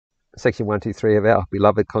Section 123 of our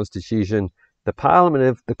beloved Constitution, the Parliament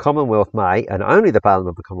of the Commonwealth may, and only the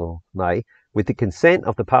Parliament of the Commonwealth may, with the consent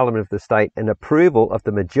of the Parliament of the state and approval of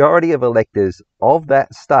the majority of electors of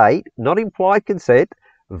that state, not implied consent,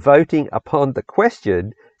 voting upon the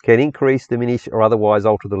question, can increase, diminish or otherwise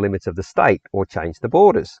alter the limits of the state or change the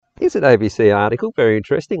borders. Here's an ABC article, very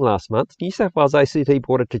interesting, last month. New South Wales ACT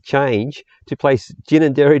Border to change to place gin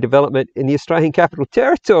and dairy development in the Australian Capital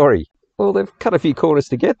Territory. Well, they've cut a few corners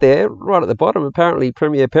to get there. Right at the bottom, apparently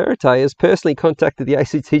Premier Perrottet has personally contacted the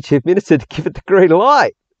ACT Chief Minister to give it the green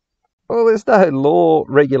light. Well, there's no law,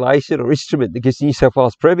 regulation or instrument that gives New South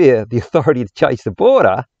Wales Premier the authority to change the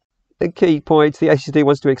border. The key points, the ACT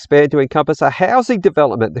wants to expand to encompass a housing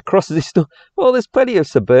development that crosses this. Well, there's plenty of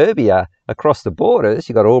suburbia across the borders.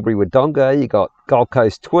 You've got Albury Wodonga, you've got Gold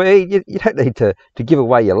Coast Tweed. You don't need to give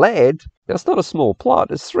away your land. Now, it's not a small plot.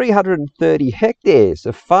 It's 330 hectares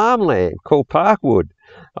of farmland called Parkwood,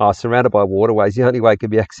 surrounded by waterways. The only way it can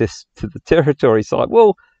be accessed to the territory site.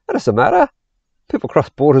 Well, that doesn't matter. People cross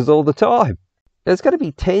borders all the time. There's going to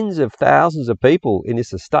be tens of thousands of people in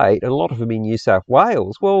this estate, and a lot of them in New South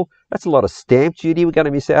Wales. Well, that's a lot of stamp duty we're going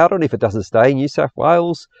to miss out on if it doesn't stay in New South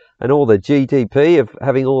Wales, and all the GDP of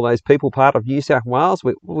having all those people part of New South Wales.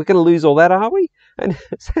 We're going to lose all that, are we? And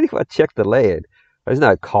so if I check the land, there's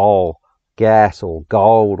no coal, gas or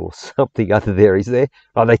gold or something under there, is there?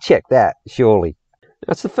 Oh, they check that, surely.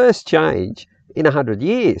 Now, it's the first change in 100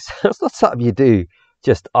 years. It's not something you do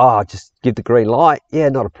just give the green light. Yeah,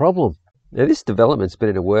 not a problem. Now, this development's been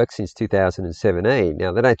in the works since 2017.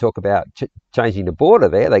 Now, they don't talk about changing the border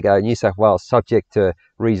there. They go New South Wales subject to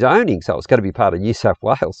rezoning, so it's going to be part of New South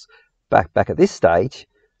Wales back at this stage.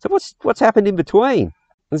 So what's happened in between?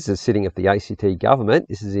 This is a sitting of the ACT government.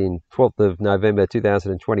 This is in 12th of November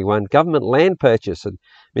 2021. Government land purchase. And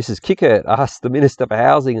Mrs. Kickert asked the Minister for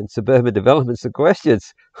Housing and Suburban Development some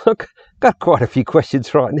questions. I've got quite a few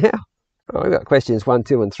questions right now. We've got questions 1,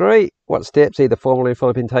 2 and 3. What steps, either formal or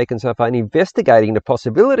informal, have been taken so far in investigating the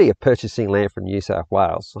possibility of purchasing land from New South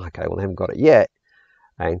Wales? Okay, well, they haven't got it yet.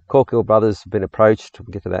 And Corkill brothers have been approached.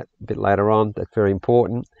 We'll get to that a bit later on. That's very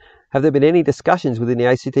important. Have there been any discussions within the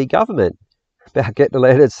ACT government about getting the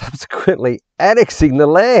land and subsequently annexing the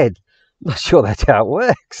land? I'm not sure that's how it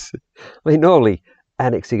works. I mean, normally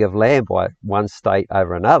annexing of land by one state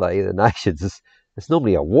over another, either nations, it's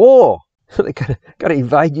normally a war. They're going to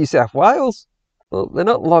invade New South Wales? Well, they're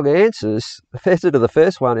not long answers. The answer to the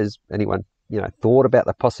first one is, anyone thought about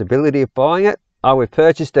the possibility of buying it? Oh, we've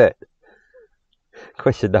purchased it.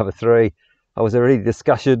 Question number 3. Was there any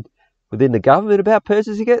discussion within the government about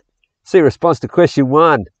purchasing it? See response to question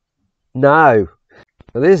 1. No.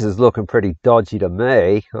 Well, this is looking pretty dodgy to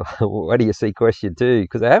me. Where do you see question 2?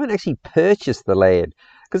 Because they haven't actually purchased the land.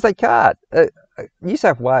 Because they can't. New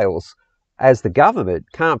South Wales, as the government,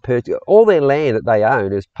 can't purchase all their land that they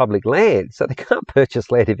own is public land, so they can't purchase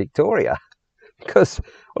land in Victoria because,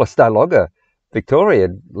 well, it's no longer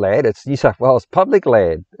Victorian land, it's New South Wales public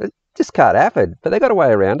land. It just can't happen, but they got a way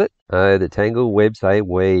around it. Oh, the tangled webs they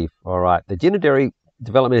weave. All right, the gin and dairy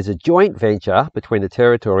development is a joint venture between the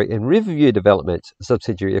Territory and Riverview Developments, a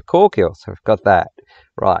subsidiary of Corkill, so we've got that.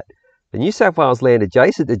 Right, the New South Wales land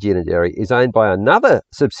adjacent to gin and dairy is owned by another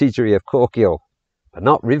subsidiary of Corkill, but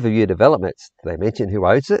not Riverview Developments. Do they mention who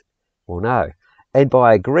owns it? Well, no. And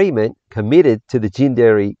by agreement committed to the gin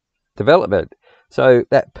dairy development. So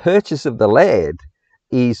that purchase of the land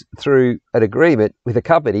is through an agreement with a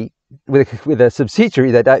company, with a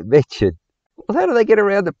subsidiary they don't mention. Well, how do they get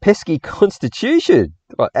around the pesky constitution?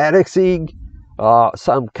 By annexing,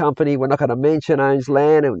 some company we're not going to mention owns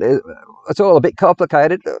land, and it's all a bit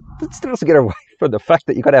complicated. It still doesn't get away from the fact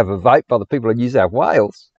that you've got to have a vote by the people of New South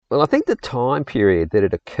Wales. Well, I think the time period that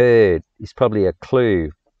it occurred is probably a clue.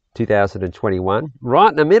 2021, right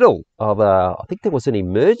in the middle of I think there was an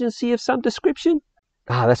emergency of some description.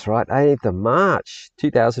 That's right, 18th of March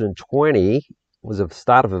 2020 was the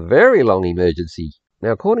start of a very long emergency.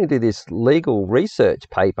 Now, according to this legal research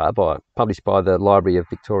paper published by the Library of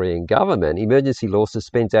Victorian Government, emergency law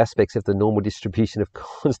suspends aspects of the normal distribution of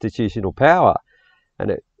constitutional power.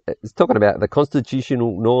 And it's talking about the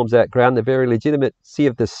constitutional norms that ground the very legitimacy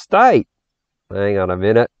of the state. Hang on a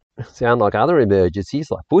minute. Sound like other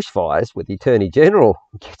emergencies like bushfires where the Attorney General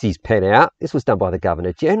gets his pen out. This was done by the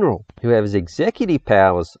Governor General, who has executive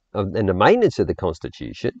powers and the maintenance of the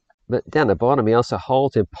Constitution. But down the bottom, he also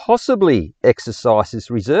holds and possibly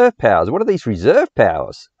exercises reserve powers. What are these reserve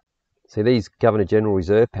powers? See, these Governor General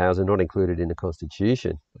reserve powers are not included in the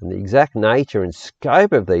Constitution. And the exact nature and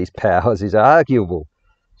scope of these powers is arguable.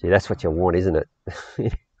 See, that's what you want, isn't it?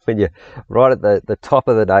 When you're right at the top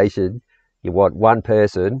of the nation, you want one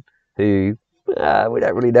person who We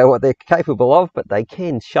don't really know what they're capable of, but they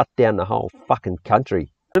can shut down the whole fucking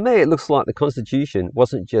country. To me, it looks like the Constitution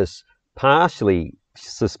wasn't just partially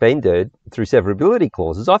suspended through severability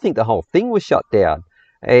clauses. I think the whole thing was shut down.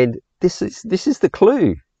 And this is the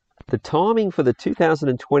clue. The timing for the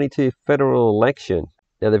 2022 federal election.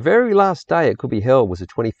 Now, the very last day it could be held was the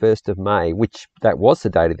 21st of May, which that was the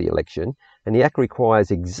date of the election. And the Act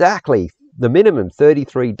requires exactly the minimum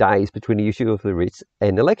 33 days between the issue of the writs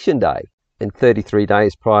and election day. And 33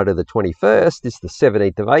 days prior to the 21st is the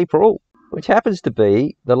 17th of April, which happens to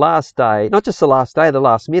be the last day, not just the last day, the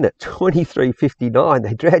last minute, 23:59.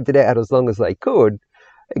 They dragged it out as long as they could,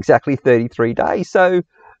 exactly 33 days. So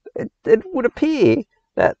it would appear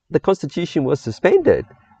that the Constitution was suspended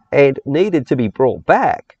and needed to be brought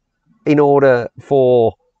back in order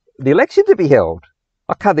for the election to be held.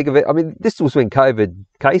 I can't think of it. I mean, this was when COVID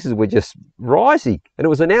cases were just rising, and it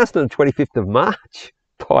was announced on the 25th of March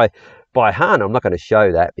by Han. I'm not going to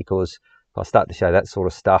show that, because if I start to show that sort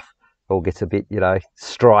of stuff, it all gets a bit,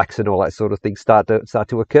 strikes and all that sort of thing start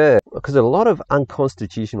to occur. Because a lot of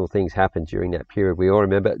unconstitutional things happened during that period. We all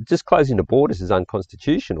remember just closing the borders is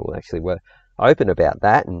unconstitutional. Actually, we're open about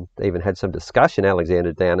that, and even had some discussion.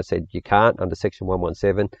 Alexander Downer said you can't under Section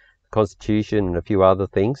 117, the Constitution, and a few other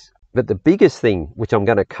things. But the biggest thing, which I'm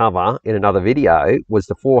going to cover in another video, was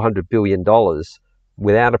the $400 billion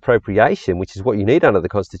without appropriation, which is what you need under the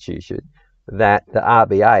Constitution, that the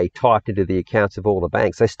RBA typed into the accounts of all the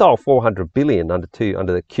banks. They stole $400 billion under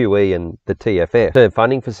the QE and the TFF, Term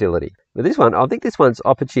Funding Facility. But this one, I think this one's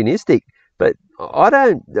opportunistic, but I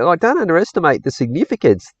don't underestimate the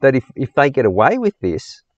significance that if they get away with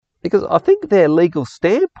this, because I think their legal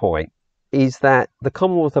standpoint is that the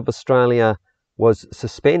Commonwealth of Australia was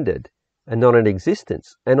suspended and not in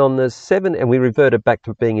existence. And on the and we reverted back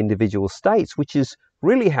to being individual states, which is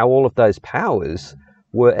really how all of those powers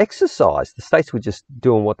were exercised. The states were just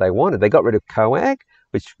doing what they wanted. They got rid of COAG,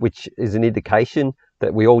 which is an indication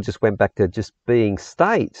that we all just went back to just being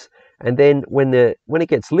states. And then when it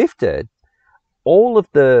gets lifted, all of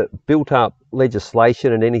the built up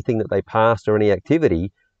legislation and anything that they passed or any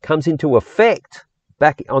activity comes into effect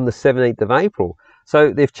back on the 17th of April.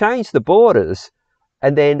 So they've changed the borders,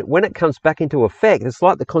 and then when it comes back into effect, it's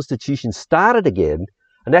like the Constitution started again,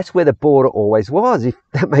 and that's where the border always was, if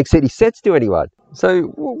that makes any sense to anyone. So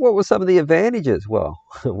what were some of the advantages? Well,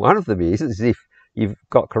 one of them is if you've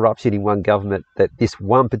got corruption in one government, that this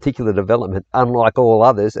one particular development, unlike all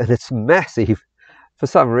others, and it's massive, for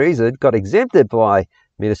some reason got exempted by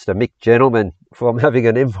Minister Mick Gentleman from having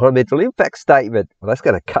an environmental impact statement. Well, that's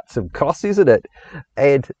going to cut some costs, isn't it?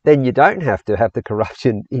 And then you don't have to have the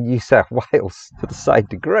corruption in New South Wales to the same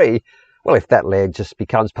degree. Well, if that land just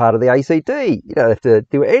becomes part of the ACT, you don't have to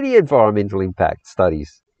do any environmental impact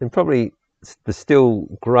studies. And probably the still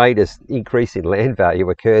greatest increase in land value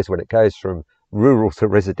occurs when it goes from rural to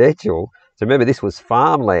residential. So remember, this was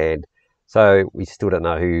farmland. So we still don't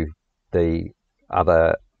know who the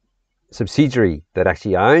other subsidiary that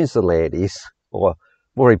actually owns the land is, or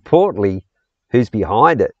more importantly, who's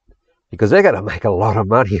behind it, because they're going to make a lot of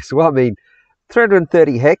money as well. I mean,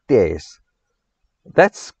 330 hectares,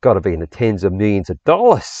 that's got to be in the tens of millions of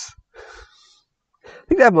dollars. I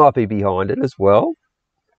think that might be behind it as well.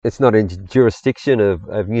 It's not in jurisdiction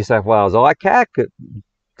of New South Wales ICAC.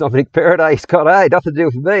 Dominic Perrottet's got, hey, nothing to do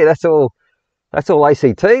with me. That's all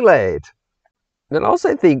ACT land. And I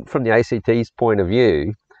also think from the ACT's point of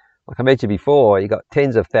view, like I mentioned before, you got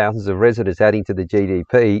tens of thousands of residents adding to the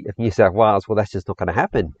GDP of New South Wales. Well, that's just not going to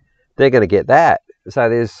happen. They're going to get that. So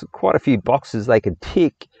there's quite a few boxes they can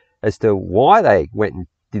tick as to why they went and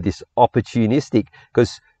did this opportunistic,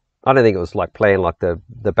 because I don't think it was like planned like the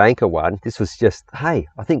banker one. This was just, hey,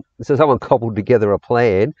 I think so someone cobbled together a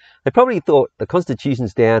plan. They probably thought the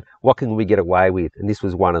Constitution's down, what can we get away with? And this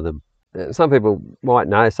was one of them. Some people might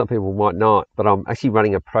know, some people might not, but I'm actually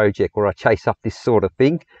running a project where I chase up this sort of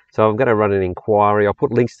thing. So I'm going to run an inquiry. I'll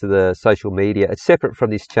put links to the social media. It's separate from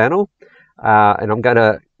this channel. And I'm going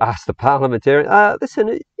to ask the parliamentarian, listen,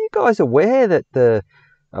 are you guys aware that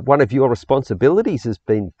one of your responsibilities has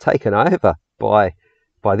been taken over by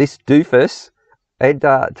this doofus? And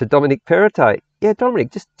to Dominic Perrottet, yeah,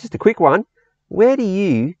 Dominic, just a quick one. Where do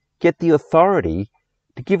you get the authority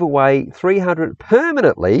to give away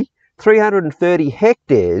 330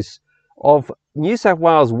 hectares of New South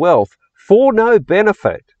Wales wealth for no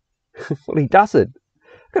benefit? Well, he doesn't.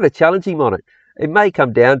 I'm going to challenge him on it. It may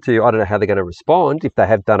come down to, I don't know how they're going to respond if they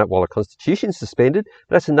have done it while the Constitution's suspended.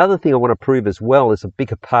 But that's another thing I want to prove as well as a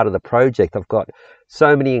bigger part of the project. I've got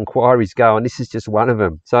so many inquiries going. This is just one of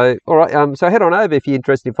them. So, all right. So head on over if you're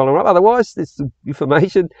interested in following up. Otherwise, this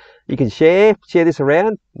information you can share this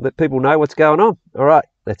around, let people know what's going on. All right.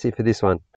 That's it for this one.